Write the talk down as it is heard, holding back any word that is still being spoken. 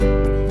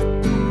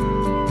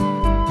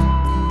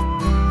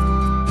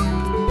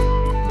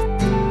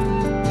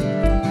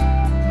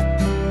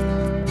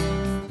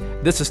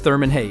This is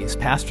Thurman Hayes,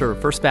 pastor of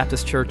First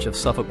Baptist Church of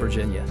Suffolk,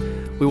 Virginia.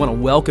 We want to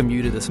welcome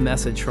you to this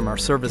message from our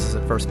services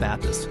at First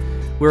Baptist.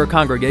 We're a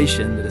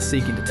congregation that is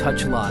seeking to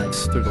touch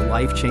lives through the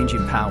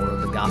life-changing power of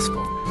the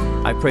gospel.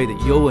 I pray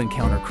that you'll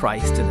encounter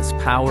Christ in His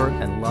power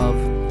and love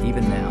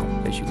even now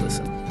as you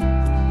listen.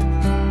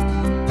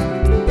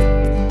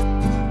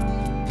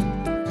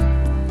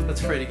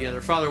 Let's pray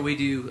together. Father, we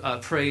do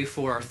pray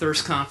for our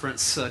Thirst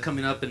Conference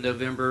coming up in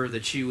November,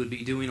 that you would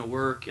be doing a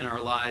work in our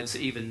lives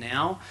even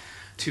now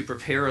to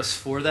prepare us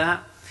for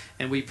that.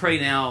 And we pray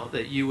now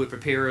that you would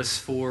prepare us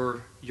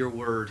for your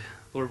word.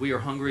 Lord, we are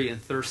hungry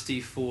and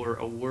thirsty for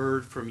a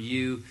word from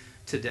you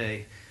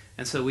today.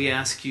 And so we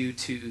ask you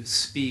to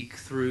speak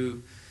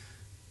through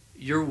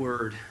your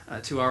word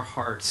to our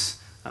hearts.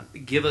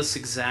 Give us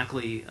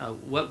exactly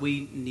what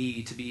we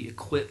need to be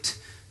equipped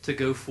to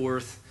go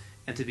forth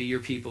and to be your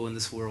people in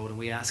this world. And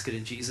we ask it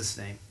in Jesus'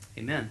 name.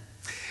 Amen.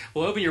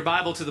 Well, open your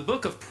Bible to the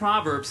book of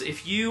Proverbs.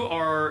 If you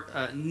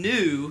are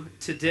new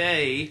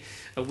today,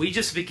 we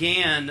just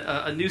began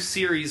a new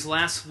series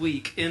last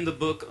week in the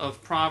book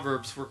of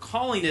Proverbs. We're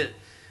calling it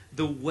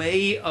The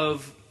Way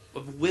of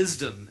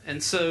Wisdom.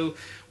 And so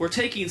we're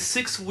taking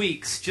 6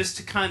 weeks just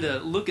to kind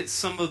of look at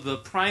some of the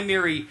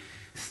primary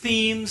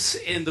themes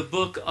in the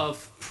book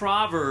of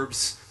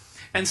Proverbs.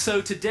 And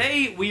so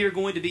today we are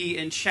going to be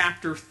in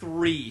chapter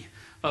 3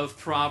 of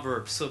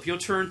Proverbs. So if you'll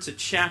turn to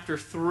chapter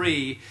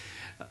 3,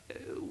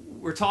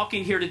 we're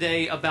talking here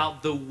today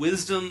about the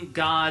wisdom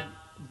God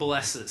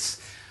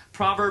blesses.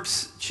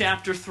 Proverbs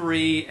chapter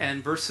 3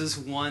 and verses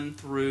 1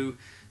 through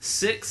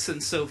 6.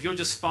 And so if you'll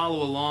just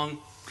follow along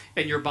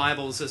in your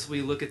Bibles as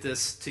we look at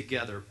this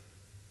together.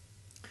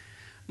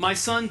 My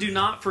son, do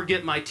not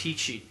forget my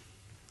teaching,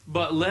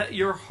 but let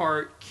your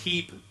heart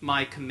keep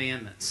my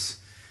commandments.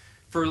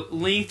 For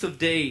length of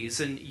days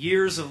and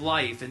years of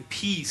life and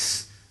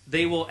peace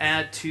they will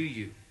add to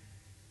you.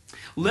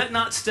 Let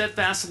not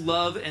steadfast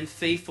love and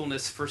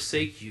faithfulness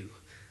forsake you.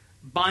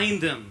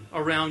 Bind them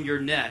around your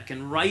neck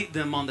and write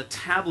them on the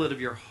tablet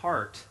of your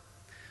heart,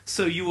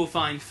 so you will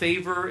find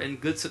favor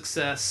and good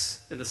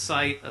success in the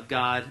sight of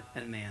God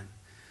and man.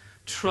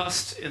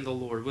 Trust in the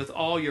Lord with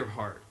all your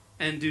heart,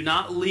 and do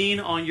not lean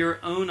on your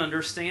own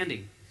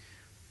understanding.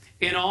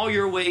 In all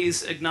your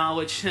ways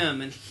acknowledge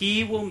Him, and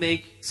He will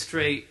make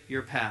straight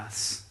your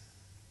paths.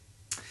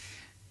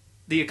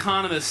 The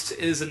Economist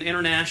is an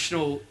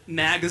international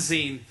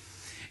magazine,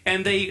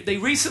 and they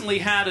recently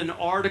had an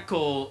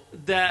article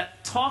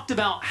that talked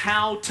about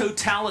how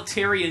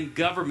totalitarian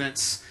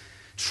governments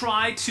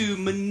try to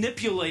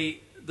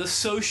manipulate the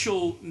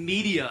social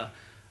media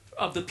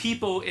of the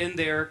people in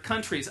their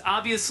countries.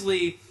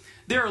 Obviously,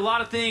 there are a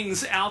lot of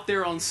things out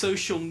there on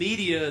social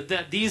media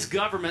that these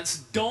governments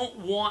don't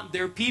want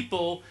their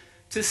people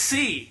to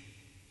see.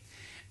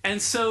 And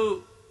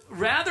so,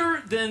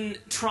 rather than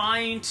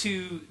trying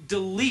to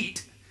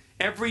delete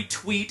every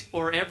tweet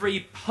or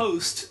every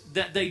post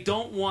that they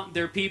don't want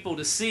their people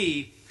to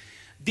see,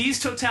 these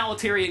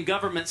totalitarian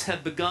governments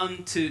have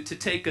begun to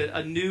take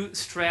a new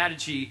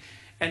strategy,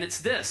 and it's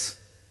this.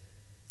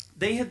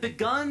 They have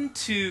begun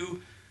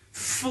to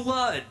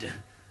flood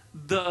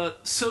the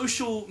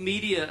social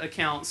media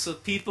accounts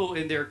of people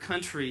in their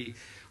country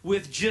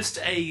with just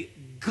a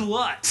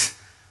glut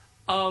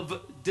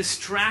of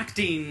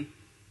distracting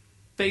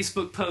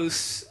Facebook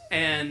posts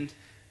and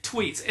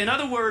tweets. In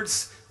other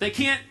words, they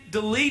can't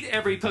delete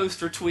every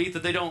post or tweet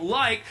that they don't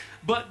like,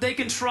 but they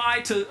can try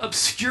to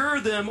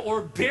obscure them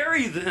or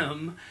bury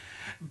them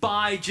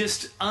by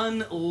just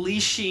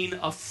unleashing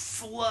a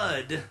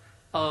flood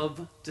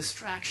of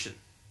distraction.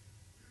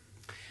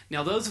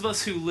 Now, those of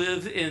us who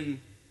live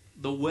in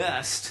the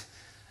West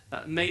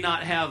may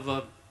not have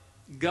a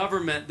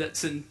government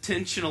that's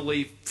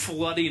intentionally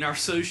flooding our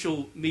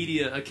social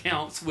media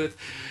accounts with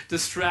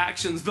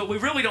distractions, but we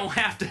really don't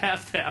have to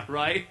have that,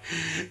 right?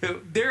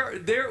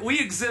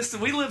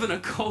 We live in a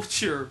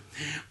culture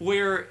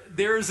where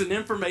there is an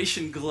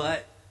information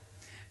glut,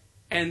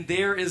 and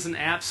there is an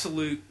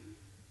absolute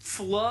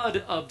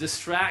flood of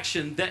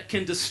distraction that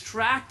can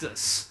distract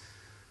us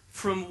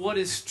from what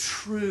is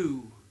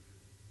true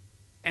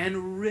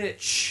and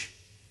rich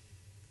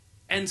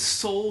and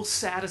soul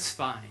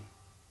satisfying.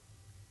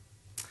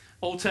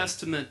 Old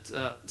Testament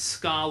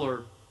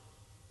scholar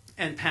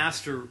and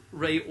pastor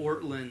Ray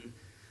Ortlund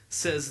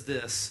says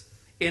this: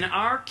 in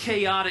our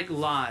chaotic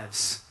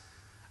lives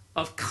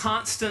of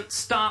constant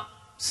stop,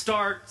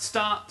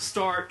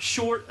 start,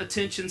 short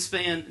attention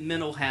span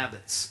mental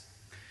habits,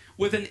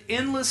 with an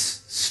endless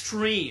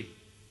stream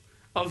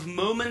of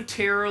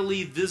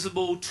momentarily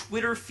visible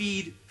Twitter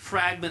feed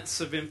fragments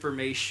of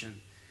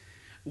information,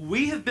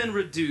 we have been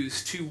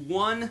reduced to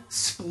one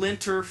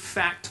splinter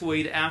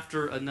factoid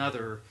after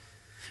another,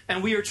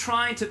 and we are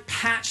trying to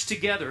patch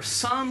together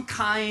some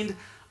kind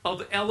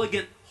of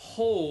elegant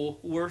whole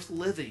worth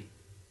living.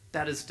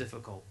 That is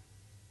difficult.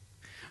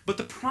 But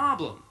the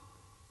problem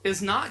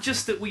is not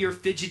just that we are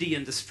fidgety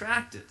and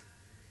distracted.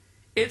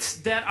 It's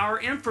that our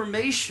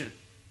information,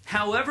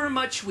 however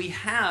much we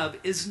have,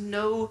 is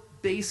no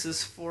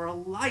basis for a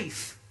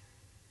life.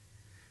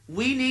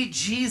 We need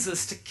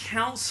Jesus to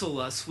counsel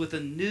us with a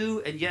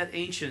new and yet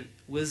ancient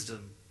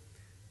wisdom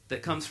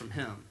that comes from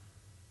him.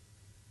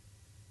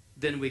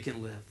 Then we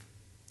can live.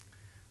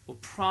 Well,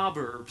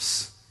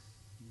 Proverbs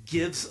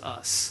gives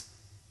us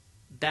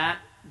that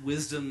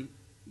wisdom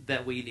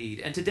that we need.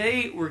 And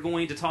today we're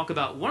going to talk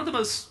about one of the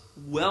most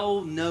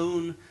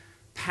well-known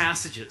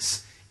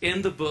passages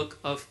in the book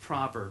of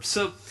Proverbs.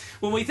 So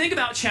when we think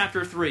about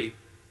chapter 3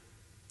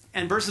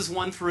 and verses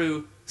 1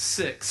 through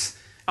 6,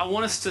 I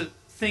want us to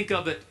think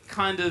of it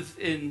kind of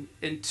in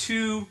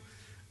two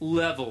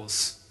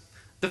levels.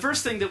 The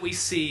first thing that we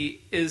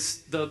see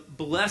is the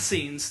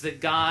blessings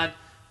that God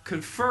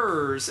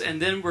confers, and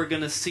then we're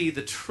going to see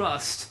the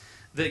trust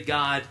that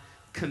God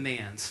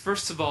commands.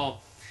 First of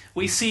all,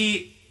 we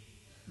see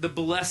the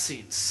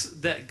blessings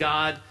that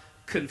God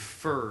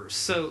confers.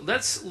 So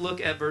let's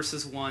look at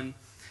verses 1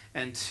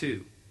 and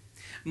 2.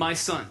 My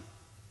son,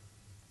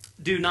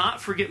 do not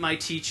forget my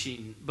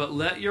teaching, but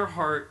let your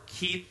heart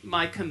keep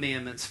my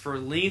commandments. For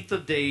length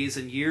of days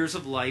and years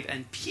of life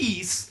and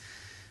peace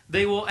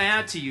they will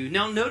add to you.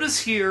 Now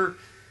notice here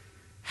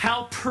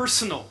how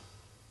personal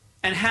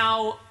and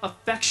how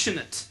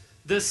affectionate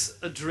this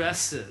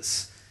address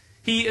is.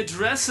 He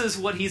addresses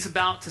what he's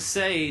about to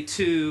say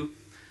to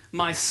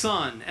my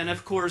son. And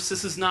of course,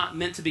 this is not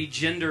meant to be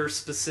gender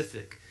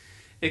specific.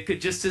 It could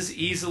just as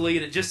easily,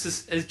 and it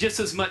just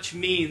as much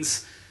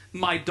means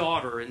my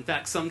daughter. In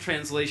fact, some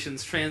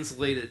translations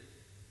translate it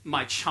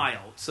my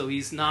child. So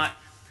he's not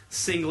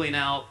singling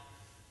out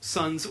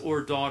sons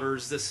or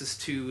daughters. This is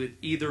to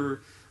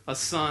either a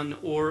son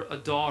or a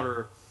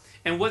daughter.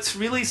 And what's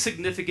really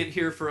significant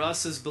here for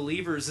us as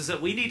believers is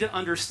that we need to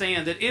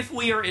understand that if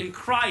we are in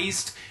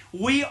Christ,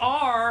 we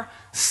are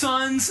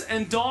sons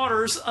and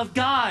daughters of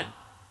God.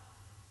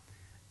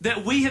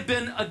 That we have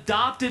been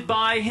adopted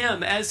by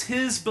him as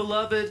his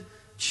beloved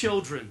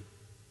children.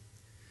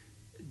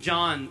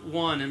 John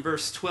 1 and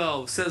verse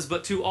 12 says,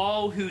 but to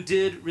all who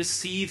did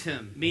receive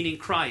him, meaning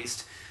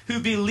Christ, who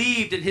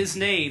believed in his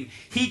name,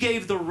 he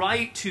gave the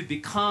right to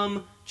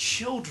become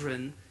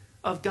children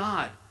of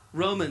God.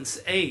 Romans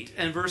 8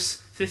 and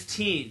verse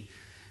 15.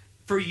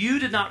 For you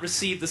did not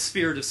receive the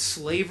spirit of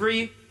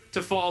slavery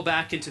to fall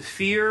back into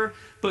fear,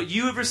 but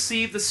you have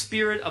received the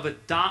spirit of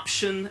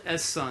adoption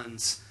as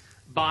sons,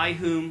 by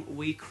whom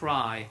we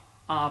cry,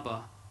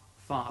 Abba,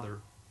 Father.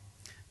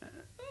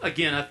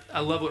 Again,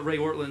 I love what Ray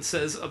Ortland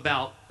says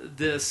about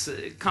this,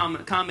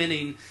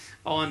 commenting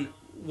on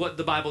what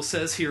the Bible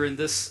says here in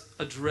this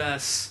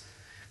address.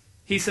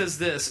 He says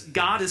this,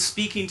 God is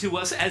speaking to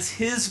us as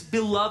his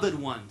beloved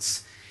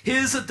ones,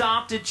 his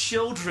adopted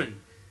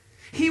children.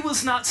 He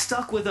was not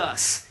stuck with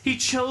us. He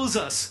chose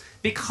us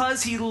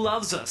because he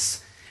loves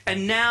us.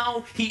 And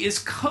now he is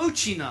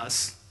coaching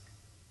us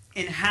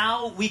in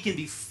how we can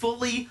be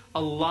fully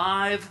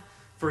alive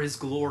for his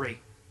glory.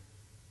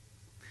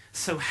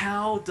 So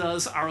how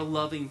does our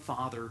loving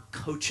Father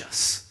coach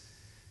us?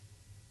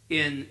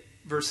 In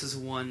verses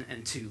 1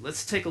 and 2.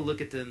 Let's take a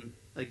look at them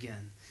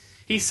again.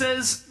 He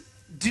says,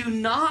 do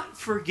not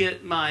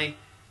forget my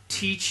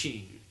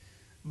teaching,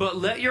 but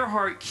let your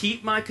heart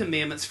keep my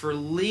commandments. For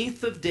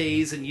length of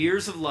days and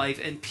years of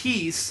life and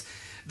peace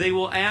they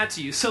will add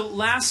to you. So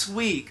last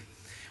week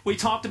we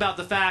talked about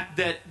the fact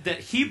that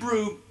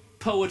Hebrew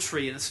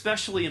poetry, and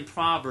especially in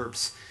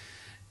Proverbs,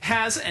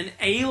 has an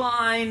A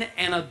line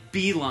and a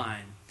B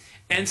line.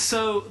 And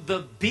so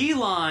the B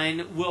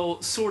line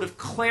will sort of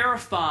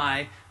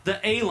clarify the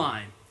A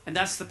line. And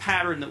that's the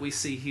pattern that we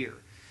see here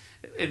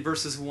in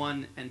verses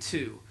 1 and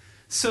 2.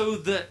 So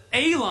the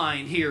A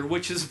line here,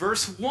 which is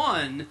verse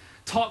 1,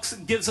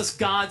 gives us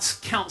God's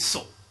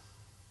counsel.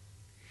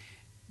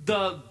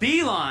 The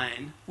B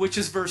line, which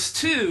is verse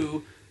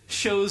 2,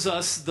 shows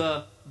us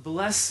the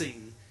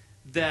blessing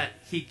that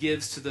he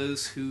gives to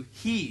those who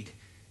heed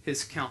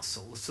his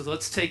counsel. So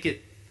let's take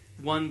it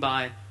one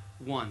by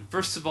one.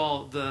 First of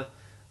all, the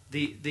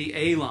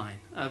A line,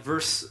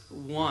 verse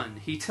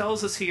 1. He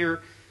tells us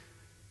here,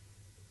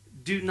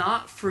 do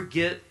not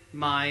forget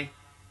my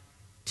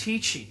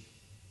teaching.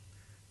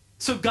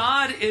 So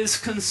God is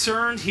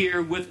concerned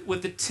here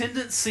with the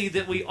tendency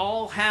that we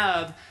all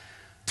have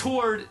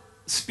toward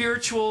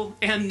spiritual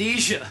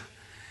amnesia.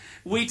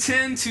 We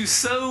tend to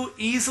so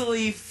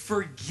easily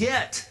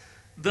forget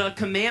the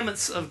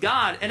commandments of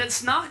God. And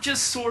it's not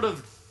just sort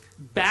of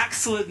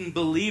backslidden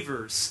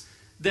believers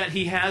that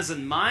he has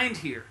in mind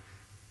here.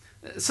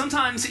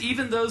 Sometimes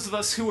even those of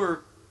us who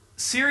are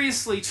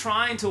seriously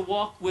trying to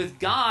walk with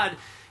God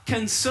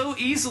can so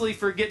easily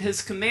forget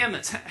his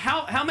commandments.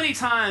 How many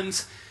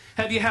times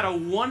have you had a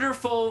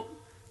wonderful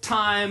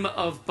time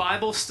of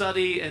Bible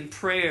study and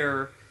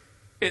prayer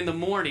in the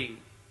morning,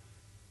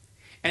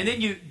 and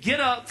then you get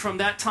up from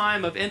that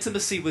time of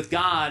intimacy with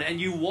God and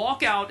you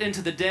walk out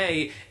into the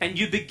day and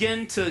you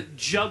begin to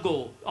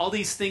juggle all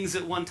these things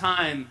at one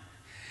time,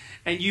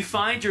 and you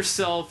find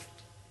yourself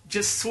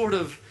just sort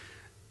of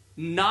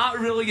not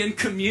really in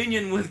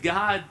communion with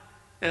God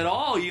at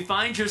all. You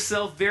find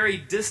yourself very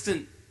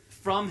distant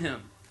from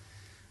him.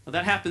 Well,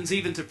 that happens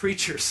even to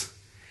preachers.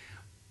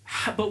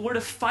 But we're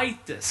to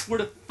fight this. We're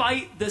to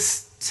fight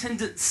this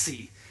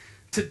tendency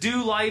to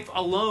do life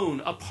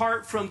alone,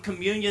 apart from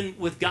communion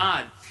with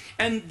God.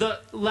 And the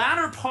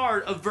latter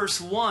part of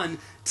verse 1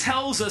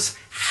 tells us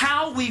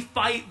how we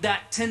fight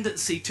that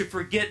tendency to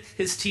forget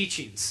his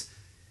teachings.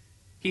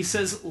 He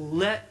says,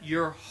 let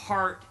your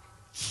heart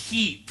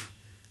keep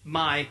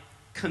my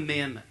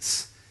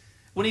commandments.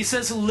 When he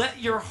says, let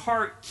your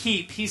heart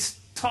keep, he's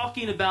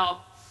talking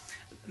about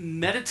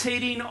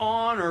meditating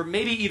on or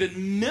maybe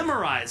even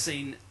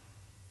memorizing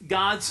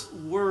God's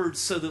word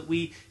so that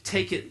we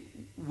take it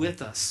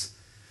with us.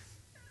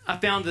 I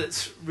found that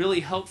it's really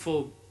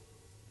helpful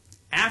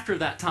after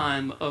that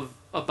time of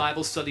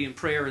Bible study and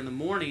prayer in the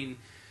morning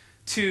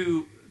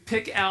to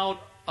pick out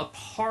a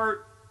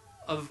part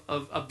of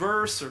a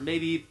verse or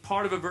maybe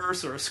part of a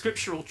verse or a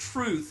scriptural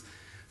truth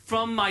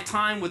from my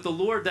time with the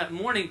Lord that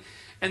morning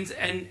and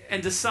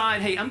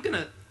decide, hey, I'm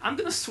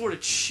gonna sort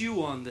of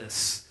chew on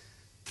this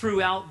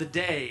throughout the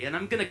day, and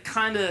I'm gonna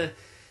kind of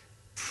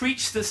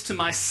preach this to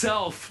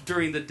myself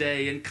during the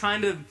day and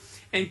kind of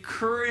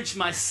encourage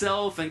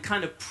myself and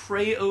kind of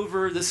pray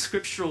over the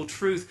scriptural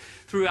truth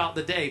throughout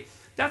the day.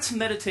 That's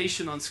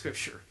meditation on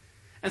Scripture.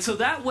 And so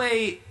that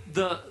way,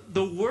 the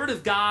Word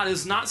of God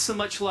is not so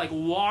much like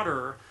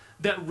water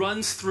that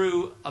runs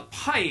through a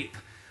pipe,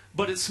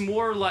 but it's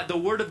more like the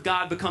Word of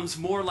God becomes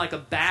more like a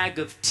bag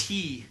of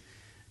tea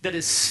that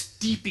is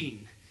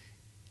steeping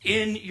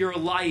in your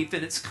life,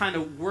 and it's kind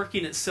of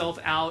working itself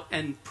out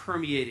and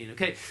permeating,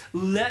 okay?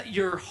 Let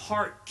your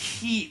heart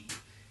keep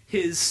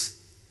his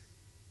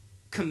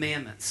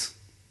commandments.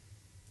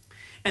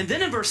 And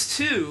then in verse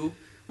 2,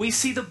 we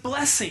see the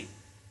blessing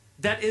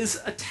that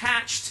is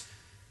attached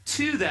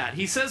to that.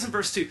 He says in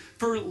verse 2,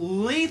 for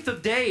length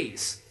of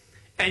days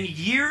and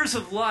years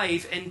of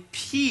life and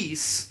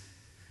peace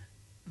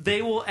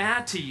they will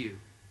add to you.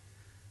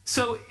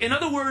 So, in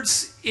other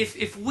words,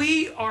 if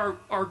we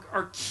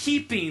are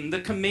keeping the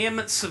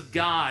commandments of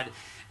God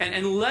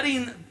and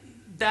letting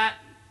that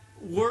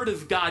Word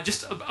of God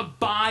just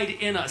abide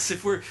in us,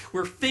 if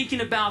we're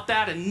thinking about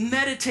that and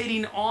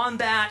meditating on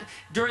that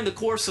during the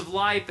course of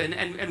life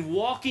and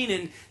walking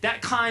in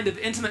that kind of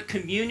intimate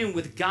communion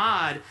with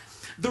God,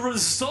 the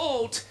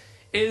result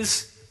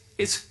is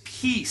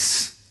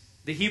peace.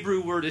 The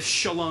Hebrew word is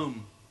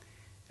shalom,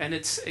 and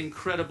it's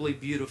incredibly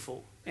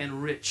beautiful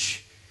and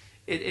rich.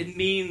 It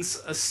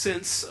means a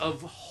sense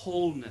of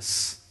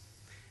wholeness.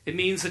 It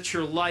means that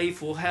your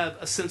life will have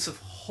a sense of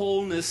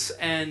wholeness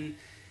and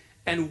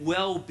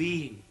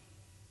well-being.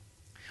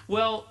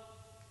 Well,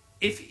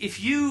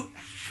 if you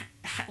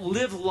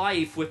live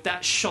life with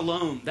that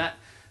shalom,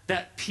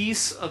 that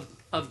peace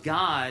of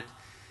God,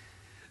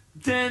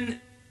 then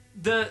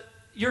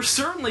you're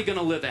certainly going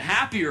to live a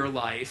happier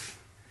life,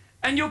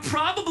 and you'll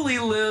probably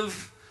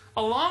live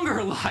a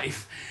longer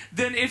life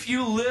than if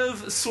you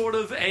live sort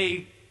of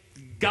a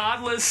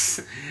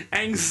godless,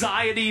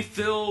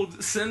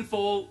 anxiety-filled,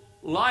 sinful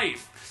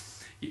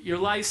life. Your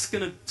life's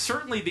going to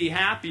certainly be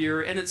happier,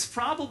 and it's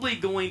probably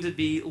going to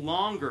be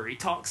longer. He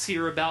talks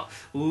here about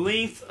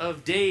length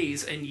of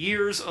days and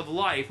years of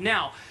life.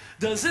 Now,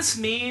 does this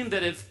mean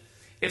that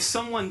if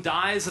someone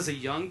dies as a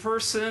young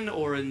person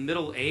or in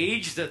middle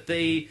age that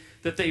they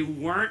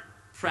weren't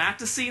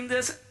practicing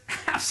this?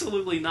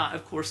 Absolutely not.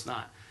 Of course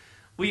not.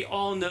 We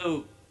all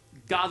know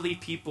godly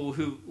people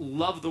who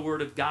love the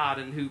Word of God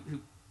and who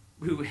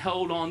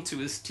held on to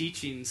his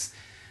teachings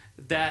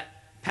that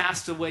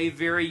passed away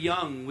very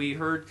young. We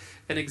heard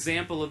an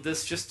example of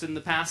this just in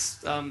the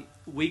past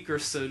week or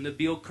so.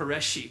 Nabil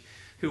Qureshi,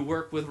 who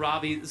worked with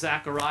Ravi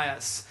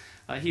Zacharias.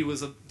 He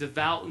was a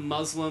devout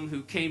Muslim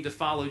who came to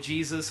follow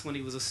Jesus when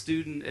he was a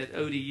student at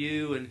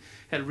ODU and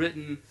had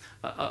written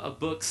a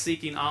book,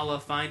 Seeking Allah,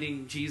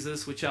 Finding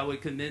Jesus, which I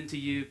would commend to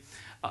you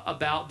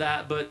about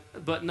that. But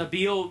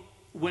Nabil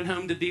went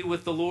home to be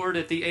with the Lord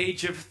at the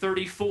age of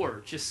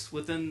 34, just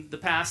within the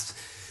past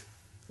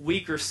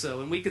week or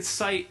so. And we could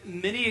cite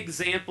many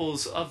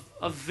examples of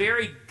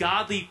very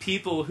godly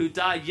people who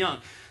died young.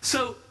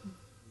 So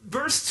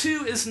verse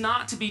 2 is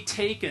not to be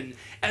taken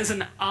as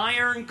an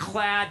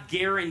ironclad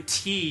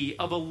guarantee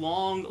of a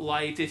long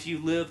life if you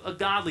live a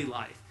godly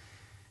life.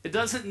 It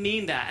doesn't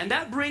mean that. And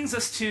that brings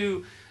us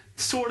to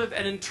sort of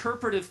an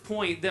interpretive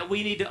point that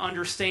we need to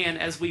understand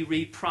as we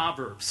read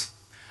Proverbs.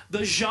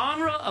 The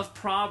genre of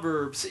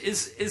Proverbs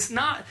is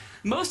not,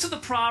 most of the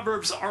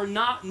Proverbs are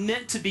not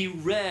meant to be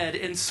read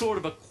in sort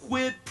of a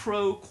quid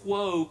pro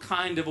quo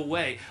kind of a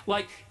way.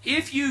 Like,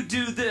 if you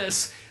do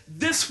this,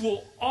 this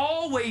will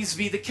always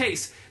be the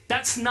case.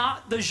 That's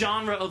not the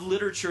genre of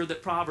literature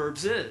that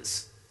Proverbs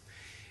is.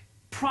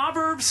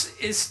 Proverbs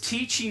is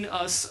teaching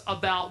us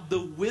about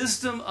the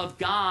wisdom of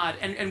God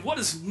and what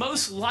is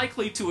most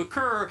likely to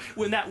occur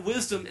when that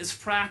wisdom is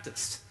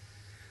practiced.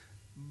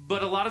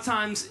 But a lot of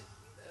times,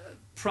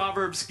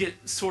 Proverbs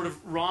get sort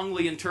of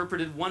wrongly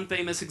interpreted. One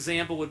famous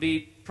example would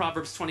be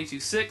Proverbs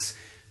 22:6.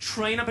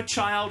 Train up a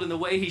child in the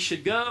way he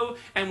should go,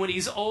 and when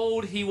he's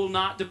old, he will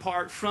not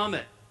depart from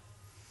it.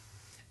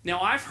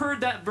 Now, I've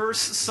heard that verse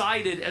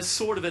cited as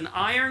sort of an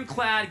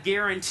ironclad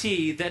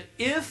guarantee that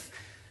if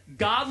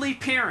godly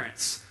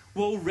parents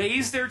will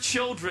raise their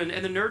children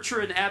in the nurture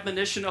and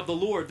admonition of the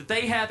Lord, that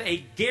they have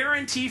a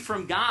guarantee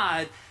from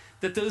God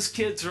that those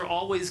kids are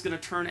always going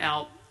to turn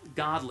out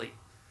godly.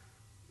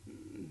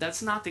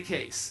 That's not the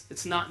case.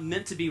 It's not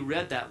meant to be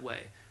read that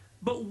way.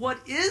 But what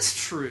is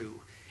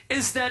true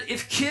is that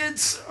if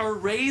kids are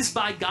raised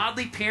by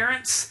godly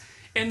parents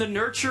in the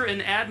nurture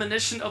and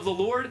admonition of the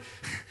Lord,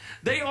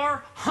 they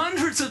are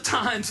hundreds of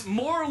times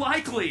more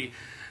likely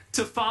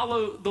to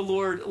follow the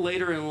Lord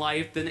later in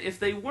life than if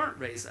they weren't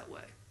raised that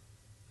way.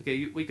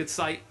 Okay, we could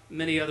cite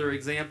many other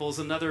examples.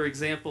 Another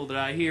example that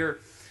I hear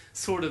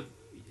sort of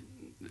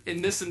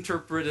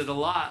misinterpreted a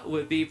lot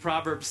would be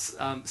Proverbs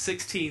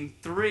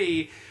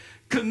 16:3.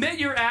 Commit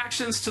your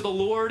actions to the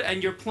Lord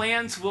and your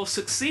plans will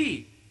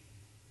succeed.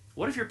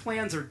 What if your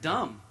plans are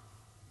dumb?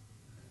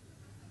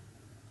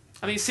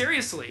 I mean,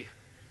 seriously,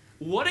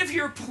 what if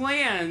your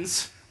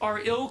plans are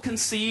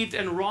ill-conceived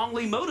and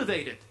wrongly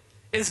motivated?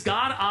 Is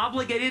God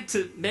obligated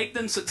to make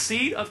them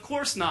succeed? Of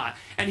course not.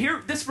 And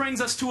here, this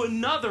brings us to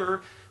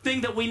another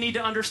thing that we need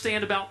to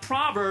understand about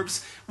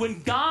Proverbs.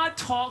 When God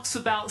talks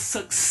about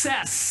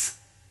success,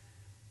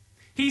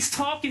 he's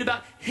talking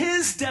about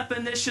his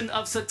definition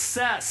of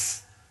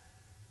success,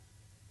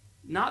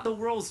 not the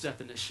world's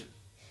definition.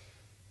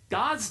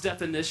 God's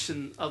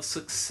definition of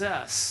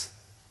success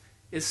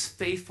is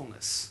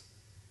faithfulness.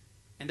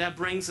 And that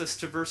brings us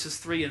to verses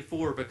 3 and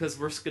 4, because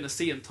we're going to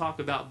see him talk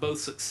about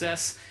both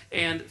success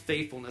and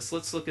faithfulness.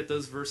 Let's look at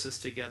those verses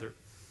together.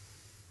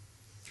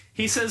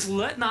 He says,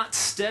 let not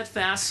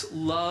steadfast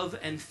love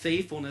and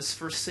faithfulness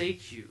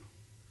forsake you.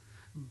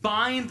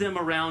 Bind them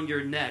around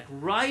your neck.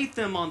 Write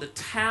them on the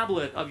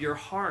tablet of your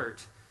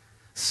heart,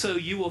 so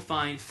you will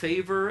find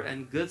favor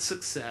and good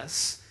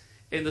success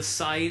in the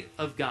sight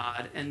of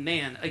God and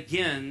man.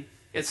 Again,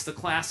 it's the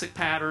classic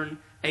pattern.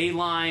 A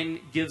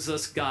line gives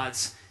us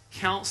God's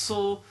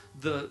counsel.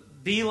 The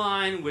B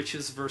line, which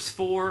is verse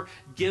 4,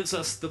 gives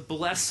us the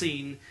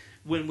blessing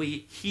when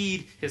we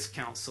heed his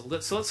counsel.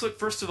 So let's look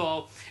first of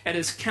all at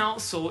his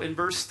counsel in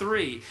verse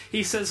 3.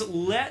 He says,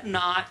 let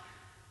not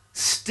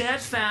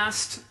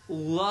steadfast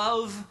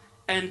love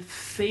and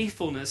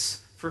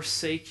faithfulness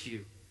forsake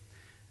you.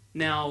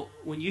 Now,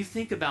 when you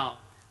think about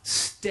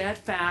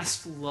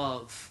steadfast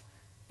love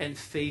and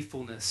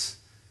faithfulness,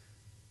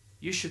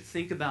 you should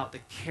think about the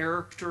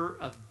character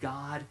of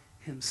God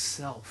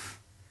himself.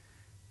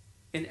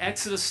 In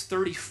Exodus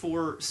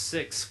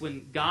 34:6,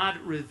 when God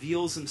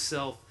reveals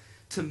himself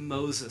to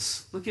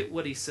Moses, look at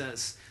what he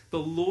says. The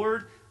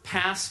Lord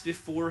passed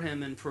before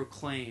him and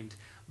proclaimed,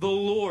 the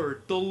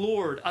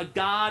Lord, a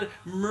God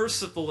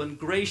merciful and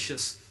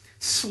gracious,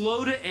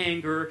 slow to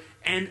anger,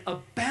 and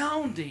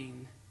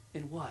abounding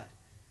in what?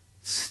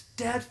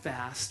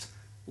 Steadfast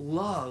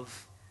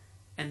love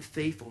and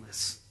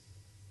faithfulness.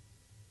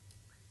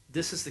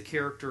 This is the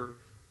character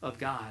of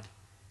God.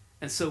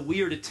 And so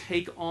we are to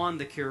take on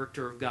the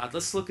character of God.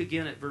 Let's look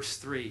again at verse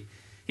 3.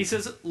 He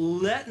says,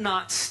 let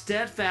not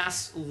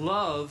steadfast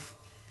love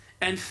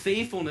and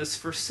faithfulness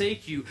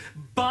forsake you.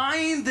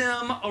 Bind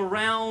them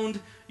around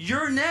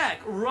your neck.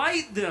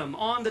 Write them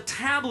on the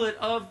tablet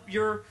of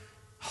your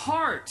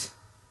heart.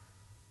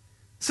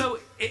 So,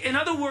 in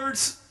other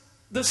words,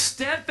 the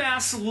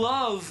steadfast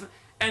love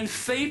and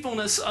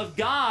faithfulness of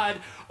God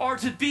are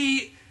to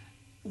be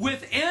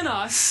within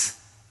us.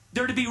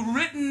 They're to be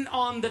written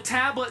on the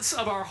tablets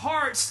of our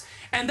hearts,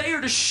 and they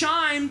are to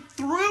shine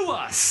through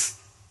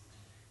us.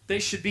 They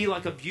should be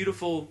like a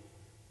beautiful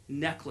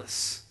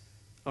necklace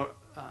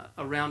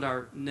around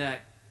our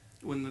neck.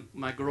 When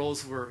my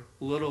girls were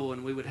little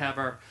and we would have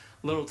our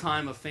little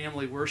time of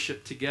family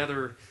worship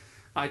together,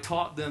 I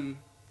taught them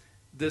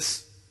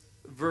this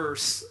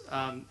verse.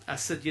 I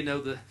said,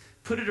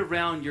 put it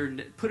around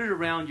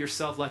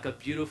yourself like a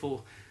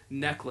beautiful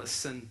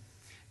necklace.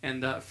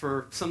 And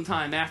for some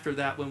time after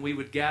that, when we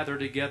would gather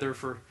together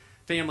for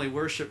family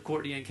worship,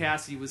 Courtney and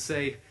Cassie would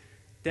say,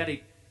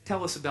 Daddy,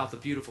 tell us about the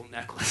beautiful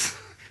necklace.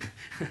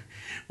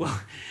 Well,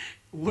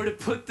 we're to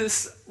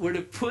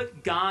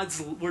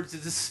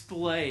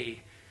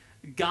display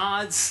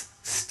God's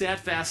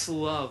steadfast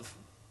love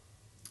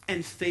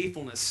and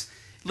faithfulness.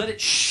 Let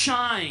it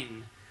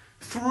shine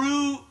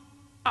through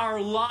our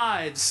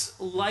lives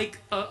like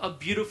a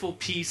beautiful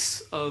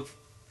piece of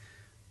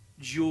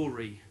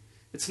jewelry.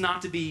 It's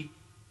not to be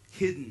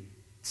hidden.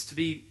 It's to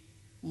be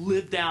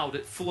lived out.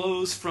 It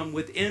flows from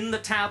within the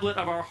tablet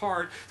of our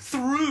heart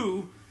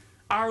through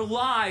our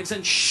lives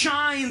and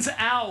shines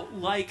out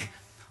like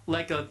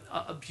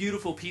a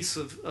beautiful piece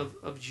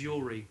of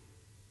jewelry.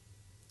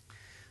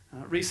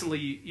 Recently,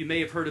 you may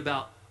have heard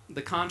about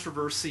the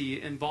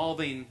controversy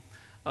involving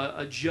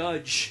a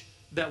judge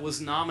that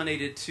was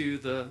nominated to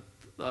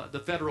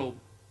the federal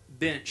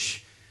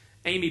bench.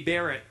 Amy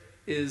Barrett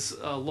is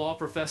a law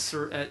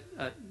professor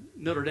at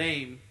Notre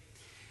Dame.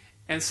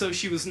 And so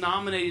she was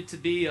nominated to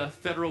be a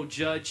federal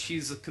judge.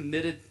 She's a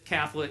committed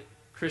Catholic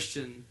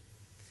Christian.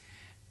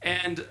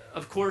 And,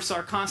 of course,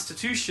 our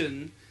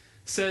Constitution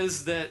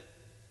says that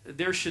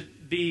there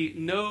should be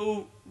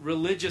no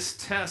religious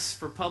tests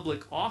for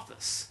public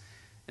office.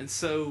 And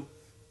so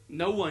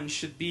no one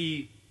should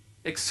be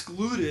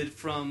excluded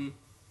from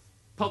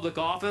public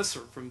office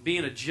or from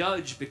being a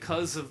judge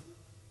because of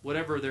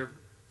whatever their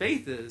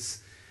faith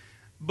is.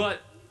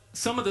 But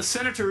some of the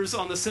senators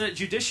on the Senate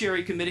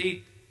Judiciary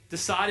Committee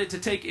decided to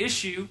take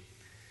issue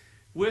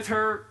with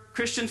her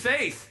Christian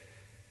faith.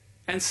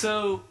 And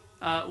so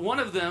one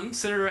of them,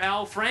 Senator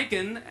Al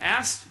Franken,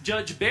 asked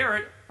Judge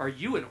Barrett, "Are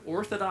you an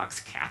Orthodox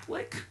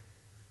Catholic?"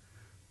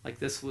 Like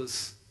this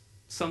was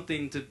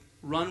something to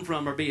run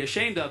from or be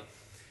ashamed of.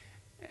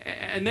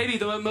 And maybe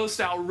the most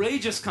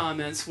outrageous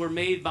comments were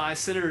made by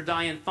Senator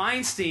Dianne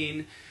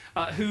Feinstein,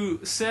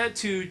 who said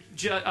to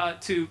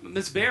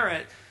Ms.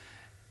 Barrett,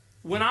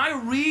 "When I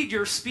read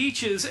your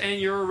speeches and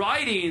your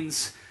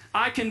writings,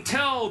 I can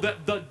tell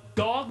that the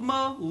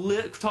dogma,"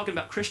 talking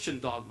about Christian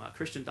dogma,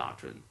 Christian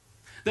doctrine,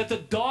 "that the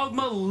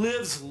dogma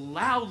lives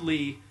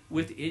loudly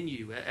within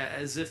you,"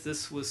 as if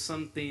this was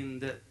something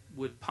that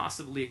would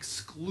possibly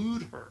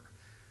exclude her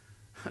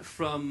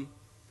from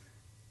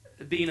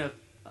being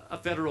a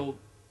federal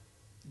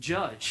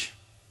judge.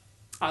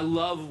 I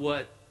love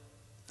what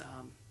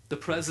the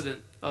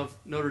president of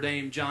Notre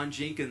Dame, John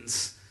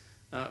Jenkins,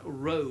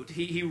 wrote.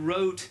 He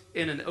wrote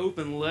in an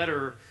open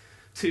letter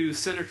to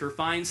Senator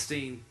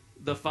Feinstein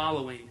the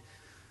following.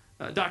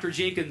 Dr.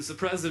 Jenkins, the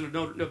president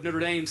of Notre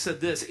Dame,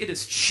 said this: "It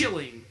is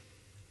chilling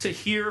to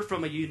hear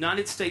from a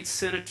United States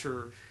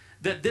senator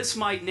that this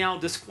might now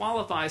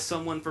disqualify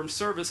someone from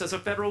service as a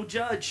federal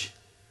judge.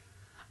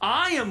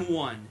 I am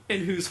one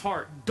in whose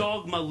heart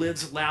dogma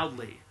lives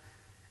loudly,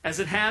 as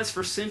it has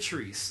for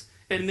centuries,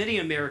 and many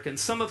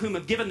Americans, some of whom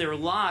have given their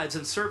lives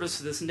in service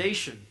to this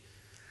nation.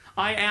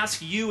 I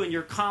ask you and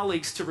your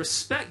colleagues to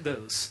respect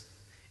those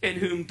in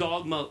whom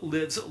dogma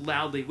lives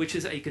loudly," which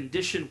is a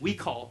condition we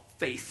call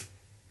faith.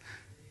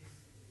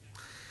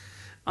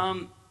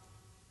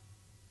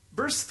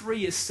 Verse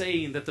 3 is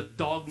saying that the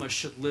dogma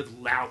should live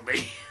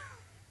loudly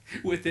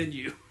within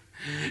you.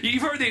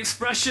 You've heard the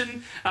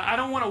expression, "I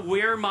don't want to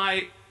wear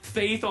my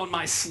faith on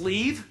my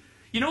sleeve."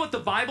 You know what the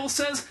Bible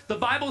says? The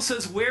Bible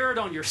says wear it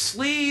on your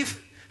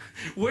sleeve,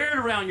 wear it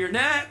around your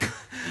neck,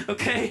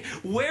 okay?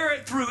 Wear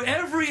it through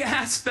every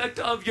aspect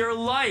of your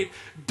life.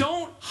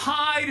 Don't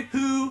hide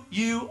who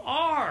you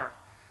are.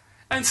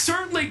 And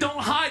certainly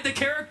don't hide the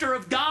character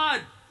of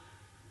God.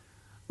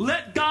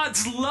 Let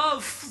God's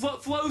love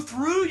flow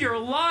through your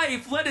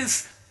life. Let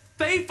His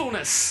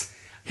faithfulness,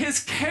 His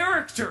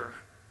character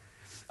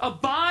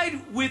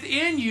abide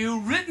within you,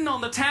 written on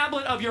the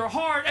tablet of your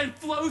heart, and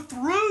flow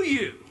through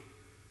you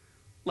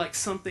like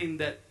something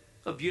that,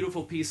 a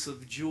beautiful piece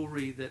of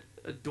jewelry that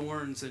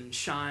adorns and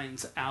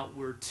shines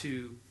outward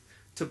to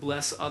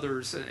bless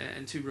others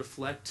and to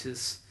reflect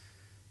His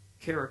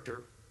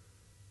character.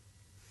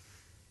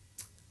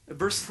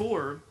 Verse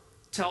 4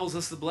 tells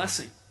us the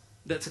blessing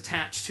that's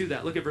attached to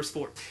that. Look at verse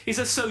 4. He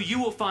says, "So you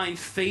will find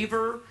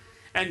favor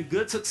and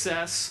good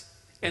success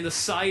in the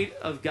sight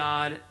of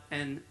God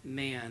and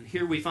man."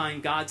 Here we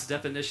find God's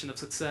definition of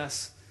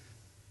success.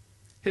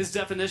 His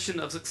definition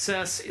of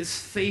success is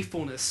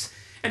faithfulness.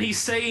 And He's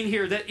saying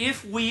here that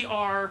if we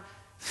are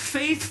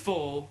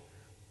faithful,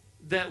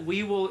 that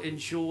we will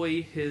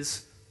enjoy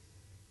His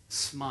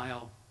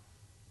smile.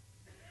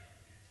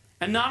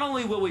 And not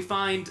only will we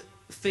find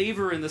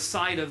favor in the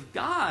sight of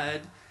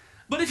God,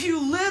 but if you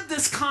live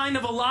this kind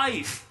of a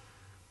life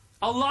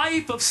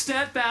of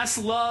steadfast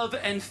love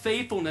and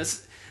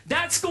faithfulness,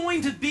 that's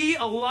going to be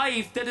a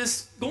life that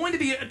is going to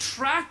be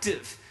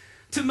attractive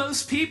to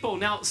most people.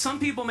 Now, some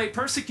people may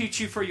persecute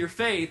you for your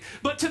faith,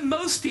 but to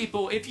most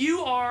people, if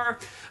you are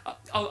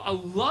a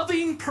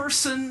loving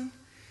person,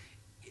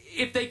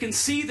 if they can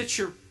see that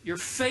your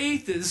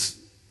faith is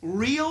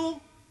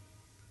real,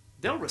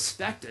 they'll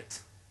respect it,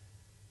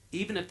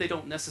 even if they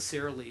don't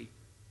necessarily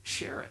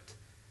share it.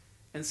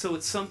 And so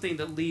it's something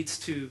that leads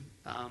to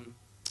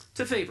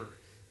favor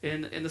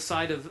in the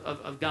sight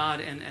of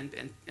God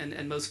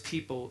and most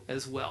people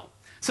as well.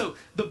 So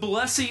the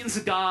blessings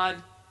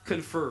God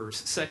confers.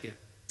 Second,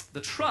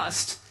 the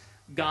trust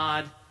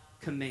God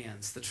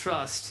commands. The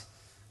trust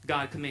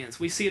God commands.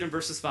 We see it in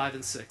verses 5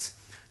 and 6.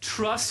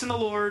 "Trust in the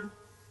Lord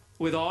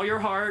with all your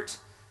heart,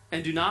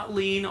 and do not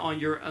lean on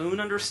your own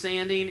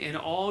understanding. In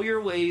all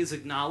your ways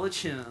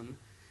acknowledge Him,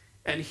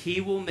 and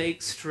He will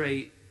make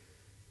straight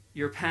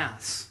your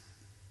paths."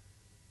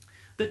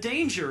 The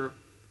danger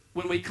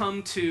when we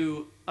come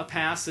to a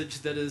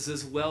passage that is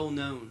as well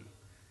known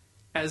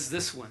as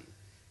this one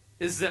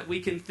is that we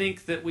can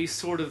think that we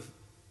sort of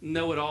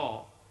know it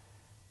all.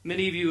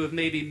 Many of you have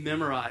maybe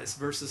memorized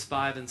verses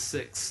 5 and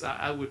 6.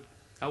 I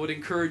would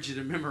encourage you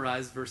to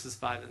memorize verses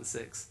 5 and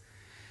 6.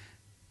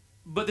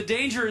 But the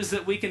danger is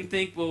that we can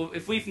think, well,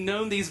 if we've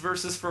known these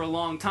verses for a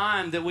long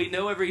time, that we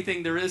know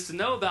everything there is to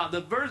know about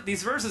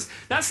these verses.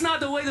 That's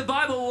not the way the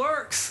Bible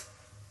works.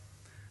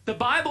 The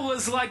Bible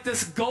is like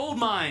this gold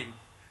mine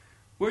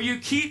where you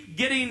keep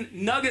getting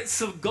nuggets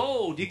of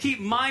gold. You keep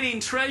mining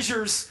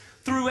treasures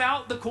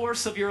throughout the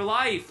course of your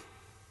life.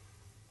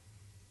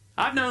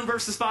 I've known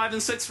verses 5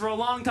 and 6 for a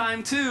long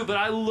time too, but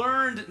I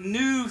learned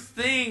new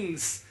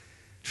things,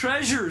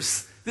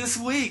 treasures, this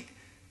week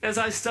as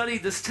I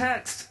studied this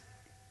text.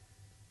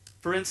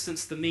 For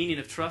instance, the meaning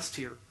of trust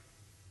here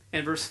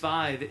in verse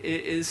 5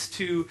 is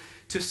to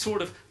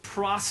sort of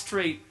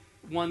prostrate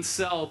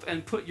oneself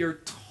and put your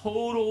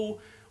total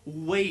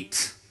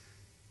weight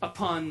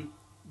upon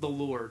the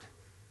Lord.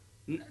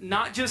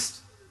 Not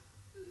just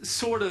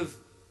sort of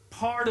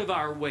part of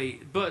our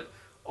weight, but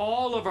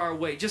all of our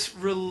weight. Just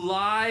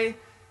rely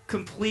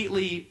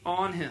completely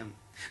on him.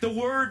 The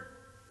word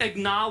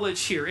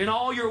acknowledge here, in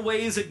all your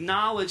ways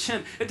acknowledge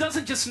him. It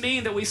doesn't just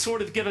mean that we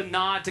sort of give a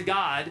nod to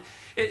God.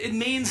 It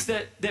means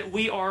that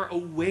we are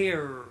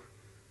aware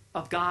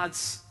of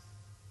God's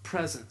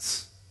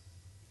presence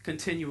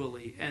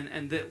continually,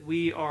 and that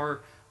we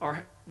are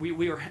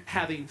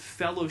having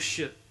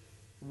fellowship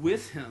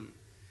with him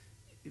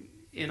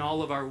in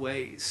all of our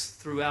ways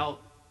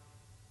throughout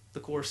the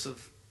course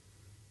of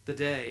the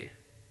day.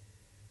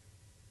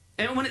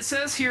 And when it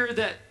says here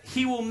that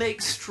he will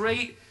make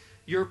straight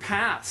your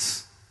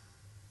paths,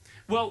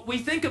 well, we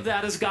think of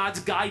that as God's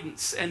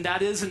guidance, and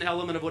that is an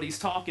element of what he's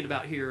talking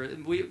about here.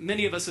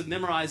 Many of us have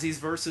memorized these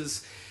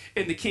verses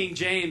in the King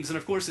James, and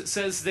of course it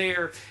says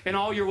there, in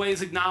all your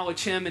ways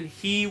acknowledge him, and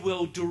he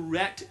will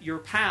direct your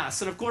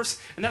paths. And of course,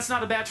 and that's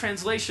not a bad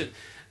translation,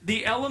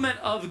 the element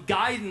of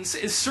guidance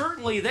is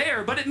certainly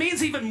there, but it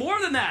means even more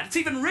than that. It's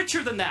even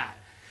richer than that.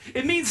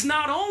 It means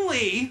not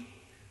only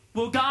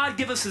will God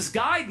give us his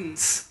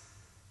guidance,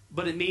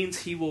 but it means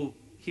he will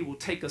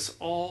take us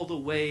all the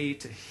way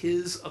to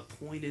his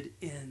appointed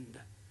end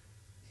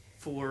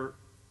for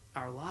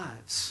our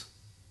lives.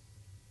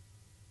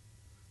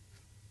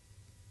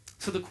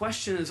 So the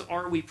question is,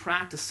 are we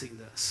practicing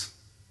this?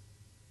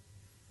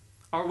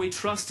 Are we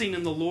trusting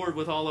in the Lord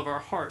with all of our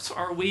hearts?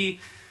 Are we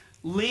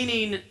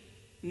leaning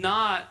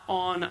not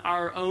on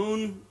our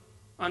own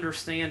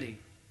understanding?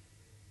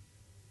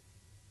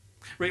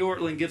 Ray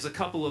Ortlund gives a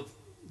couple of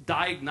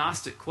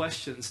diagnostic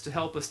questions to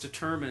help us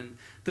determine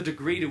the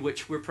degree to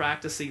which we're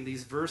practicing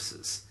these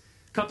verses.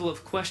 A couple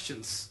of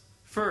questions.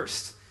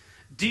 First,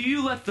 do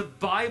you let the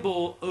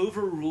Bible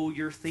overrule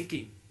your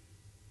thinking?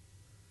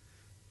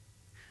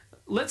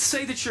 Let's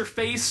say that you're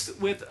faced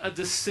with a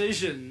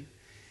decision,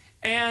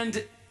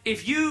 and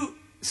if you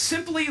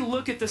simply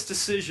look at this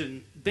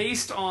decision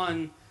based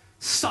on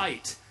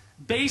sight,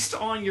 based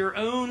on your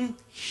own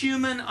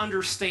human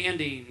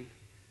understanding,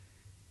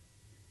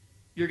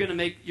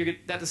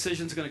 that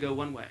decision's going to go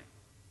one way.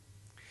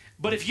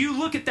 But if you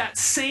look at that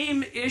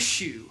same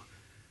issue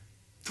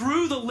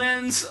through the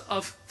lens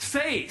of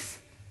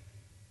faith,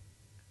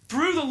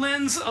 through the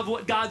lens of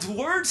what God's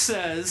Word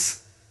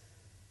says,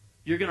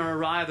 you're going to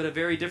arrive at a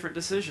very different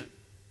decision.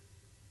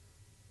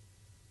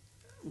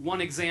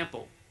 One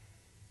example,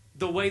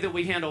 the way that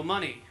we handle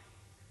money.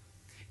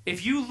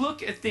 If you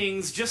look at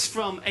things just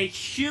from a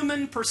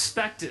human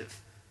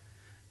perspective,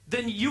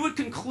 then you would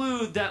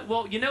conclude that,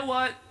 well, you know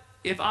what?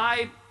 If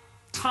I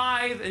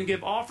tithe and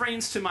give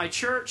offerings to my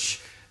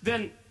church,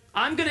 then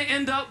I'm going to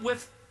end up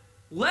with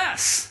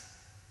less.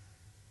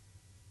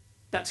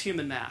 That's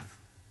human math.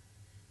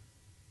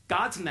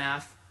 God's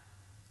math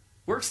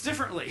works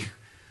differently.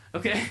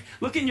 Okay?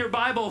 Look in your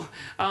Bible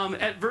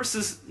at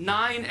verses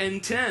 9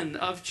 and 10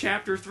 of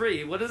chapter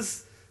 3. What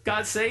does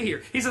God say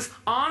here? He says,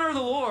 honor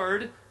the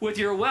Lord with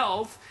your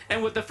wealth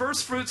and with the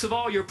first fruits of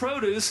all your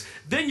produce.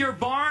 Then your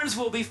barns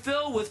will be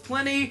filled with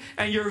plenty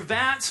and your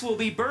vats will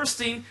be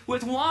bursting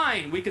with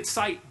wine. We could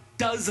cite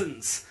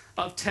dozens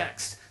of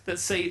texts that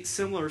say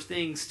similar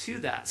things to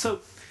that. So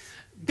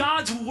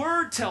God's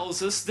Word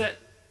tells us that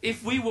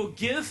if we will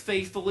give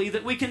faithfully,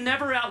 that we can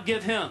never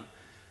outgive him.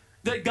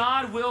 That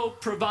God will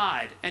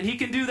provide, and he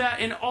can do that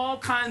in all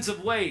kinds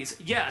of ways.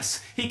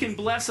 Yes, he can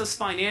bless us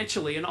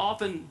financially, and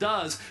often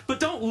does,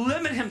 but don't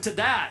limit him to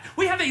that.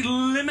 We have a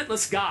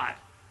limitless God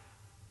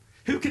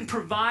who can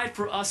provide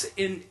for us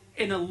in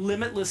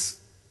limitless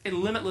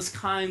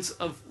kinds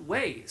of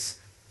ways.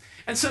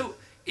 And so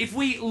if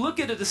we look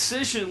at a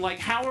decision like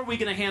how are we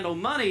going to handle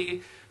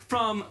money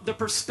from the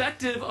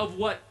perspective of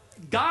what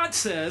God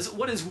says,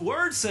 what his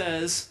Word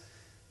says,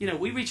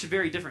 we reach a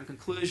very different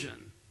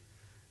conclusion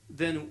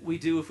than we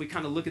do if we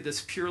kind of look at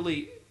this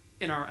purely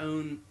in our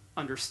own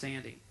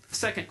understanding.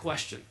 Second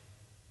question.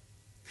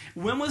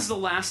 When was the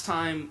last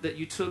time that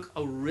you took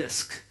a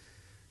risk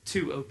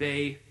to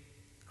obey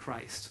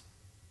Christ?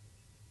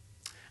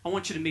 I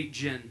want you to meet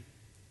Jen.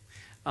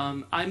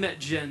 I met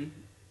Jen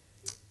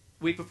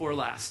week before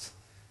last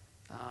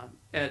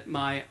at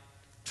my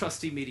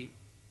trustee meeting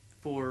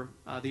for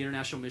the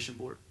International Mission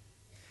Board.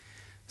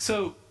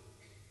 So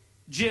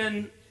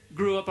Jen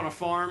grew up on a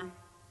farm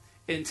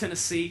in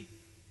Tennessee.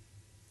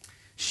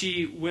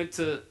 She went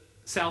to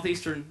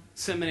Southeastern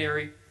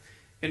Seminary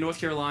in North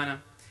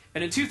Carolina.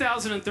 And in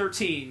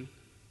 2013,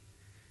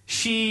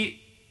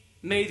 she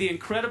made the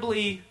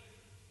incredibly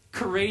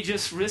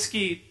courageous,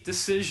 risky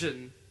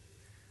decision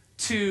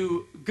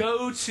to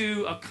go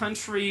to a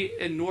country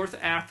in North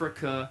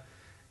Africa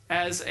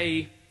as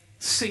a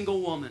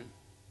single woman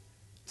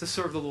to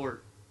serve the Lord.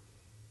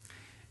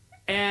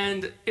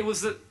 And it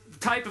was the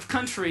type of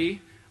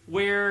country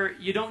where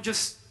you don't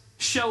just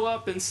show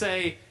up and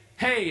say,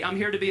 hey, I'm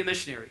here to be a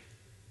missionary.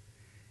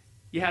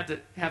 You have to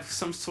have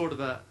some sort of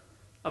a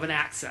of an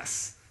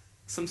access,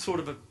 some sort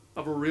of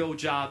a real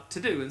job to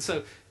do. And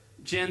so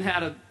Jen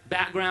had a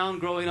background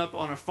growing up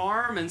on a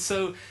farm, and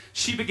so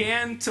she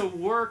began to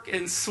work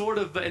in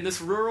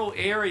this rural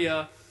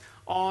area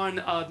on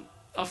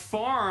a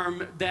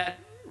farm that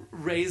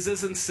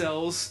raises and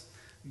sells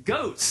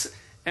goats.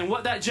 And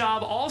what that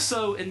job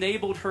also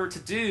enabled her to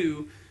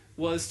do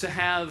was to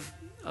have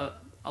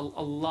a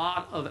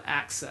lot of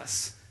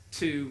access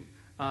to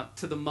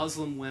the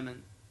Muslim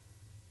women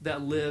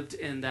that lived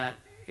in that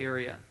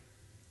area.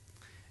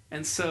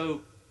 And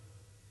so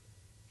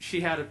she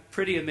had a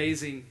pretty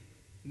amazing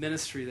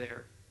ministry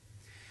there.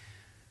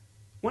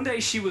 One day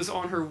she was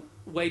on her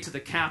way to the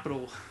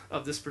capital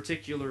of this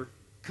particular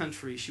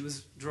country. She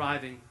was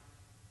driving.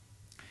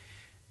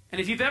 And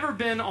if you've ever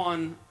been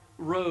on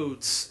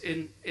roads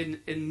in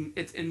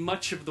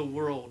much of the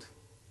world,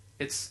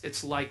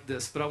 it's like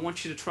this. But I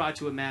want you to try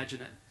to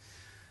imagine it.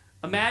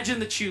 Imagine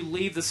that you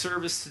leave the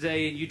service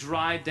today and you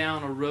drive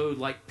down a road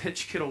like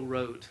Pitchkittle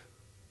Road.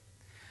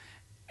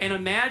 And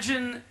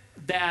imagine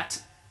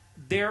that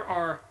there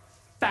are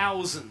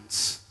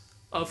thousands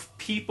of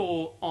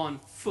people on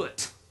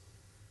foot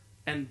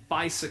and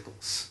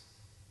bicycles,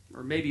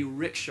 or maybe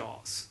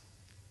rickshaws,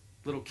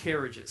 little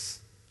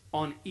carriages,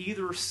 on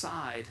either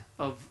side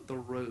of the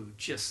road.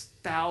 Just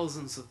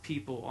thousands of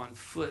people on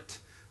foot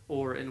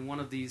or in one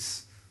of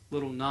these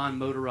little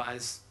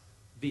non-motorized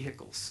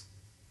vehicles.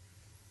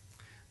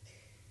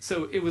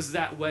 So it was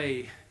that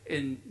way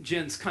in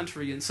Jen's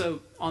country. And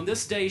so on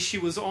this day, she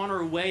was on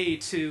her way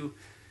to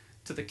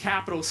the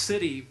capital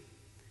city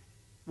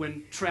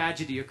when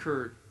tragedy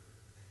occurred.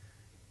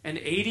 An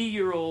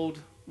 80-year-old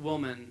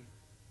woman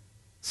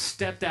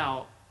stepped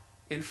out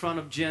in front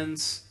of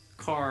Jen's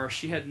car.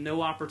 She had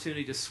no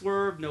opportunity to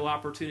swerve, no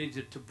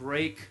opportunity to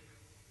brake,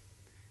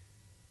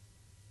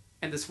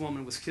 and this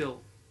woman was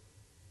killed.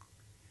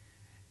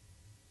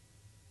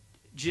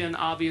 Jen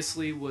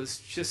obviously was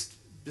just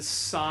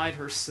beside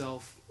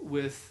herself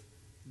with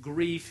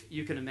grief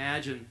you can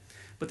imagine.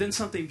 But then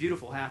something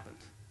beautiful happened.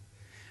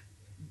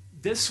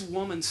 This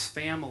woman's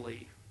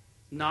family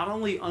not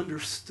only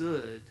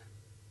understood,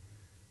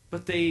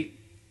 but they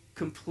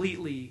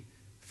completely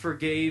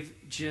forgave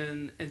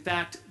Jen. In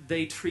fact,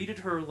 they treated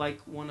her like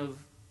one of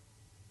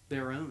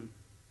their own.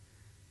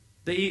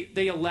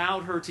 They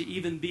allowed her to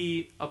even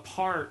be a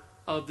part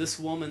of this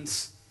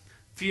woman's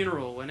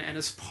funeral. And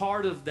as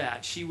part of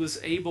that, she was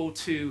able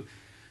to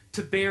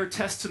bear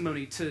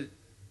testimony to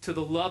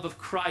the love of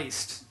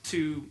Christ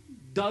to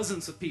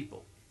dozens of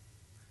people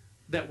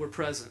that were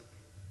present.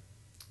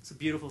 It's a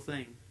beautiful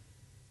thing.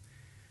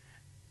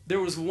 There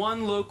was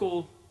one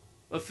local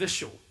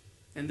official,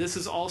 and this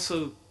is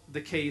also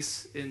the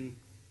case in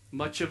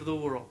much of the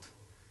world.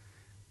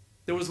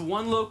 There was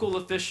one local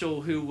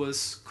official who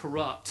was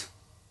corrupt,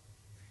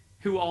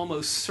 who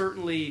almost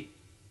certainly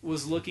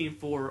was looking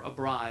for a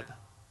bribe.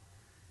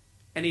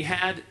 And he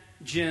had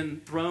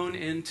Jen thrown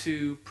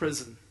into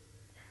prison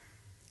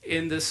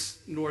in this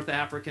North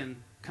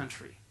African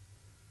country.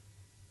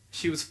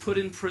 She was put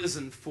in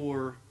prison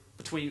for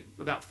between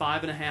about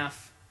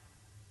 5.5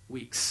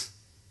 weeks.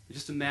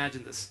 Just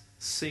imagine this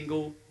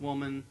single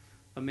woman,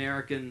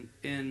 American,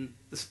 in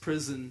this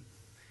prison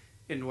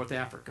in North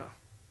Africa.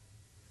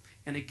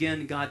 And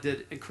again, God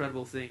did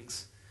incredible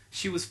things.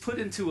 She was put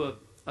into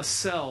a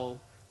cell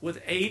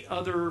with 8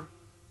 other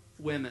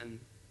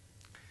women.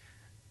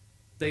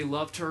 They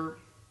loved her.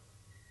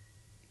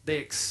 They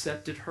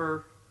accepted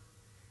her.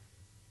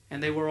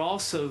 And they were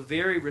also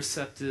very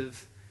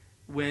receptive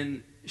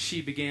when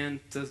she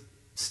began to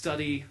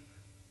study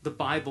the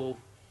Bible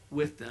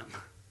with them.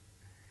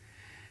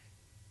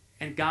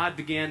 And God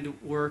began to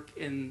work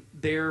in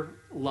their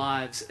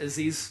lives as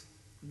these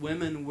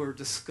women were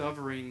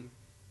discovering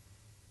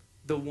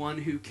the one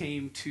who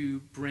came to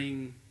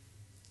bring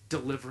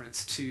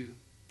deliverance to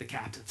the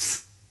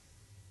captives,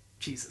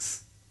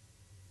 Jesus.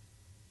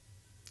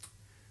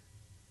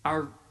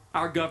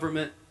 Our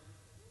government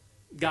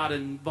got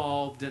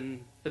involved,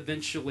 and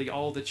eventually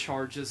all the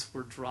charges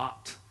were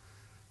dropped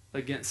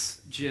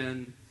against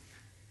Jen.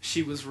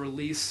 She was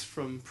released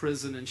from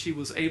prison, and she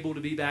was able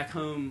to be back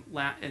home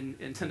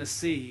in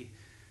Tennessee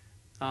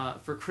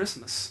for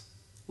Christmas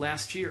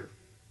last year.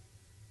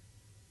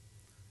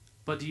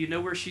 But do you know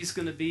where she's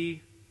going to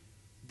be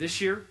this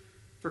year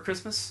for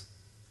Christmas?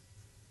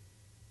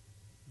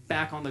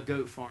 Back on the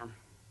goat farm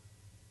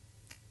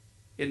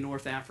in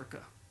North Africa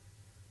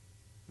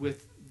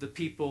with the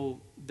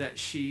people that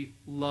she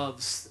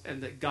loves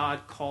and that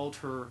God called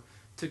her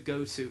to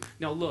go to.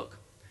 Now look,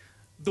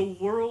 the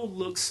world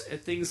looks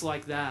at things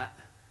like that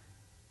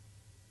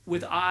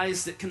with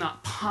eyes that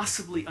cannot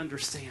possibly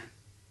understand.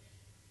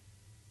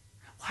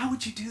 Why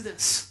would you do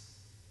this?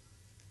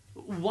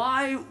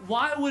 Why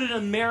would an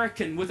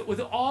American, with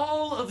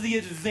all of the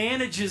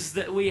advantages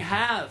that we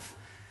have,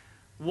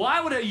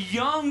 why would a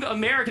young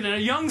American and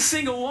a young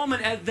single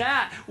woman at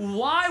that,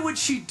 why would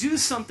she do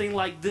something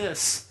like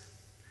this?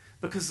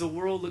 Because the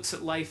world looks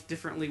at life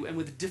differently and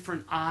with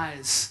different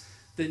eyes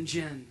than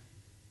Jen.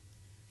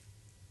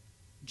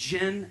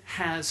 Jen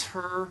has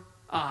her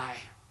eye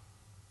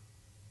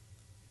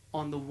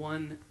on the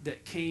one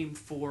that came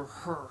for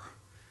her,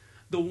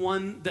 the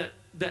one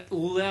that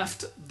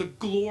left the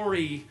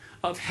glory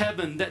of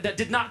heaven, that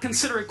did not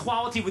consider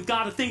equality with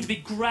God a thing to be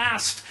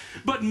grasped,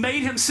 but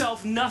made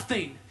himself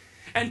nothing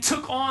and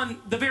took on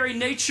the very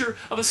nature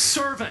of a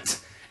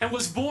servant and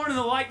was born in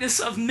the likeness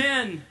of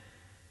men,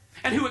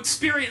 and who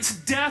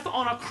experienced death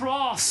on a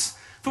cross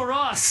for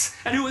us,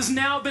 and who has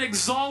now been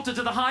exalted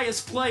to the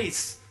highest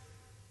place.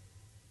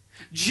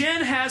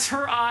 Jen has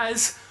her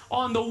eyes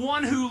on the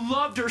one who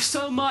loved her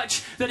so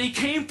much that he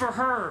came for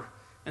her,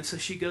 and so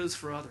she goes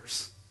for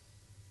others.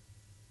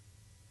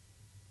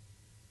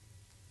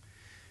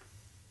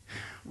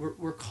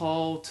 We're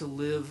called to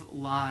live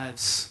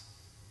lives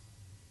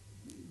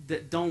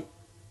that don't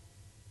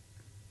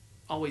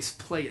always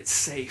play it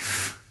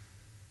safe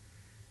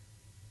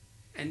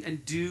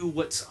and do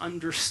what's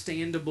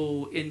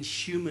understandable in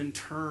human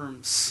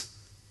terms.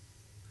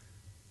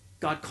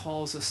 God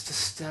calls us to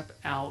step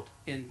out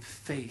in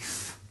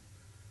faith,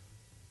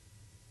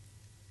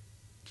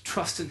 to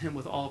trust in him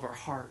with all of our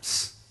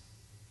hearts,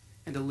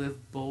 and to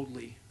live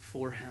boldly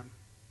for him.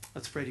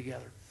 Let's pray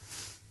together.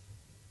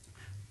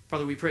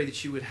 Father, we pray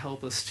that you would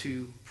help us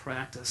to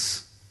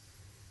practice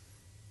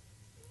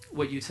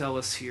what you tell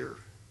us here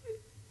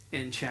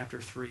in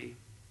chapter 3.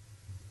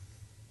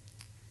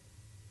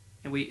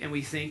 And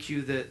we thank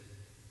you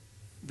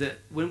that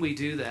when we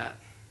do that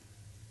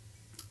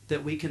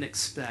we can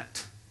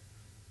expect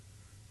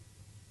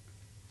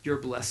your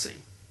blessing.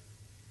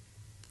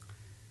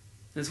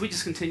 And as we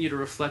just continue to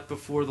reflect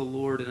before the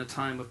Lord in a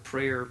time of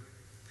prayer,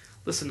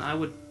 listen, I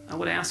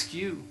would ask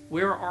you,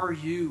 where are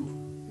you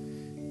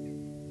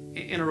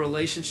in a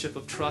relationship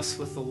of trust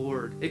with the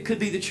Lord? It could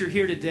be that you're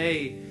here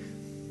today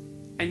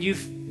and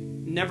you've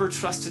never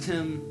trusted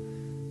him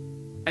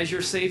as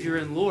your Savior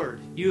and Lord.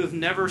 You have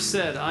never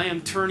said, I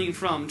am turning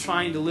from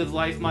trying to live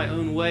life my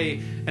own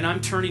way, and I'm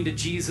turning to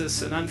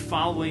Jesus and I'm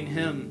following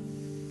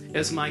him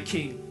as my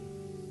King.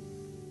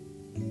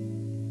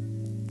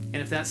 And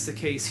if that's the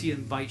case, he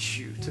invites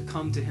you to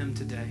come to him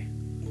today.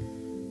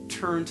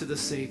 Turn to the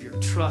Savior.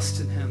 Trust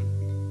in him.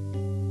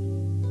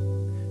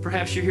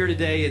 Perhaps you're here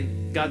today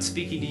and God's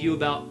speaking to you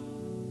about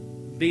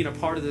being a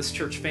part of this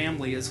church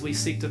family as we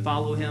seek to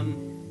follow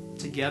him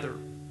together.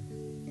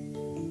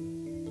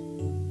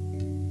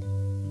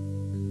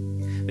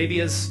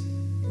 Maybe as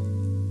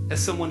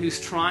someone who's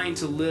trying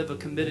to live a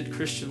committed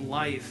Christian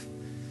life,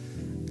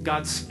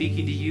 God's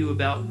speaking to you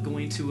about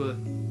going to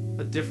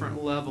a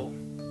different level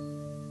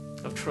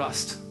of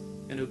trust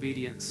and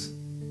obedience.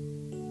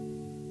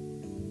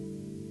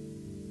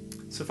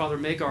 So, Father,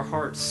 make our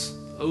hearts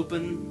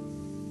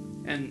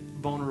open and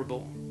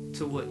vulnerable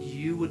to what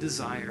you would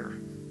desire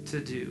to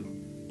do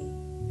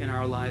in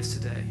our lives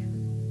today.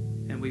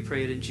 And we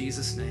pray it in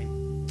Jesus'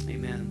 name.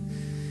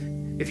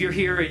 Amen. If you're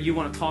here and you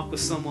want to talk with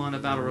someone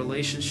about a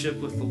relationship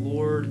with the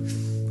Lord,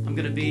 I'm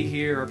going to be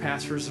here. Our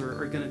pastors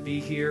are going to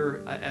be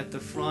here at the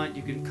front.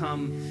 You can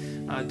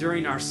come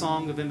during our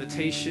song of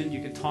invitation.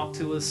 You can talk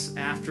to us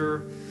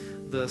after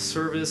the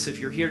service. If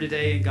you're here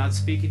today and God's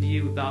speaking to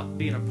you about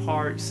being a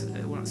part,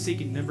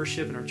 seeking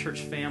membership in our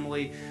church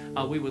family,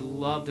 we would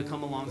love to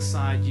come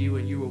alongside you,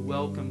 and you are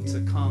welcome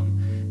to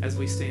come as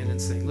we stand and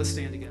sing. Let's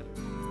stand together.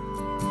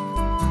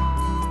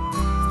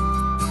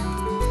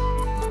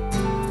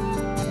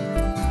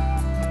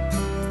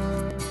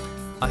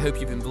 I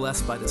hope you've been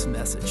blessed by this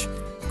message.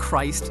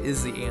 Christ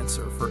is the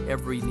answer for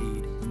every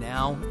need,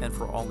 now and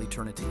for all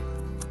eternity.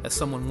 As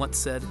someone once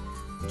said,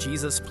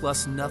 Jesus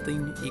plus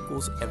nothing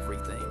equals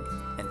everything,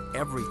 and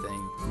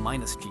everything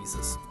minus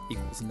Jesus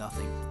equals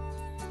nothing.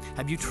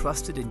 Have you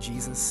trusted in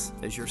Jesus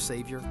as your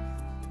Savior?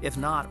 If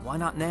not, why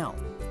not now?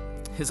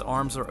 His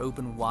arms are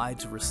open wide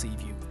to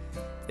receive you.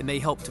 It may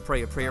help to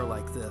pray a prayer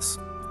like this.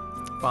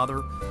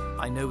 Father,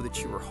 I know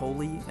that you are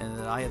holy and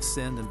that I have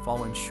sinned and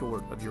fallen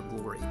short of your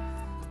glory.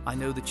 I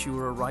know that you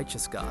are a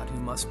righteous God who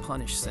must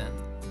punish sin,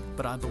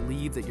 but I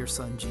believe that your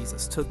Son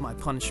Jesus took my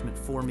punishment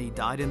for me,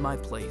 died in my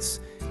place,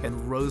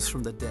 and rose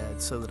from the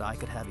dead so that I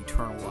could have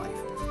eternal life.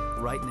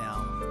 Right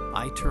now,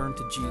 I turn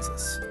to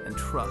Jesus and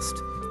trust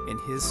in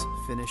his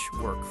finished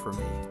work for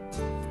me.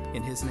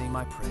 In his name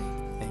I pray,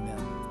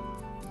 amen.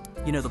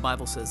 You know, the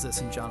Bible says this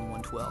in John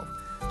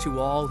 1:12, to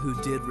all who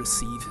did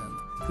receive him,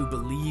 who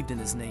believed in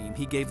his name,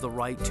 he gave the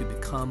right to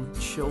become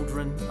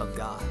children of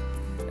God.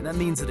 And that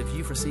means that if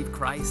you've received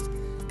Christ,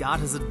 God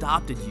has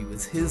adopted you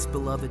as his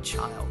beloved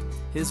child,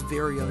 his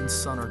very own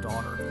son or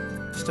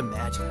daughter. Just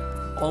imagine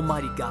it.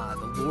 Almighty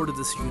God, the Lord of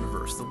this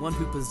universe, the one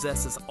who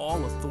possesses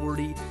all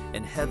authority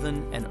in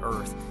heaven and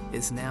earth,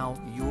 is now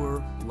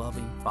your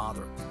loving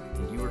Father,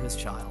 and you are his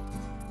child.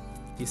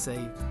 You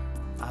say,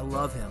 I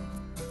love him.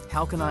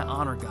 How can I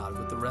honor God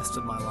with the rest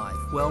of my life?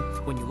 Well,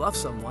 when you love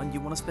someone, you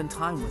want to spend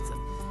time with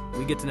them.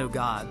 We get to know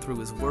God through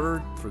his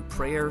word, through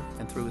prayer,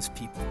 and through his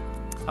people.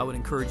 I would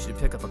encourage you to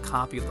pick up a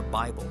copy of the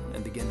Bible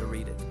and begin to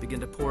read it. Begin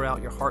to pour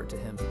out your heart to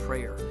him in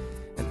prayer.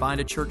 And find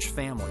a church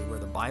family where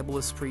the Bible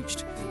is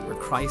preached, where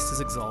Christ is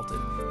exalted,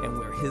 and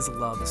where his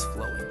love is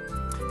flowing.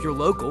 If you're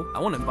local, I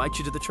want to invite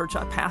you to the church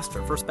I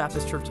pastor, First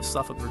Baptist Church of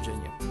Suffolk,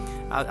 Virginia.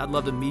 I'd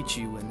love to meet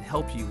you and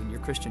help you in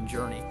your Christian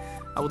journey.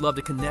 I would love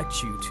to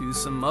connect you to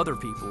some other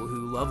people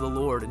who love the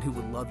Lord and who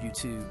would love you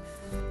too.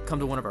 Come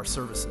to one of our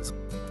services.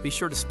 Be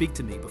sure to speak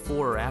to me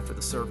before or after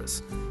the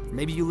service.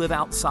 Maybe you live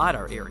outside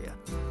our area.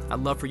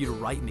 I'd love for you to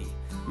write me.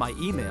 My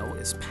email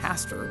is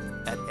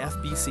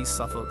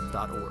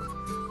pastor@fbcsuffolk.org.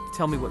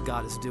 Tell me what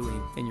God is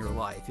doing in your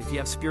life. If you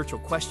have spiritual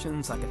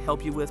questions I can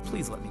help you with,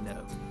 please let me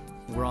know.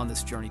 We're on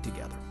this journey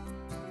together.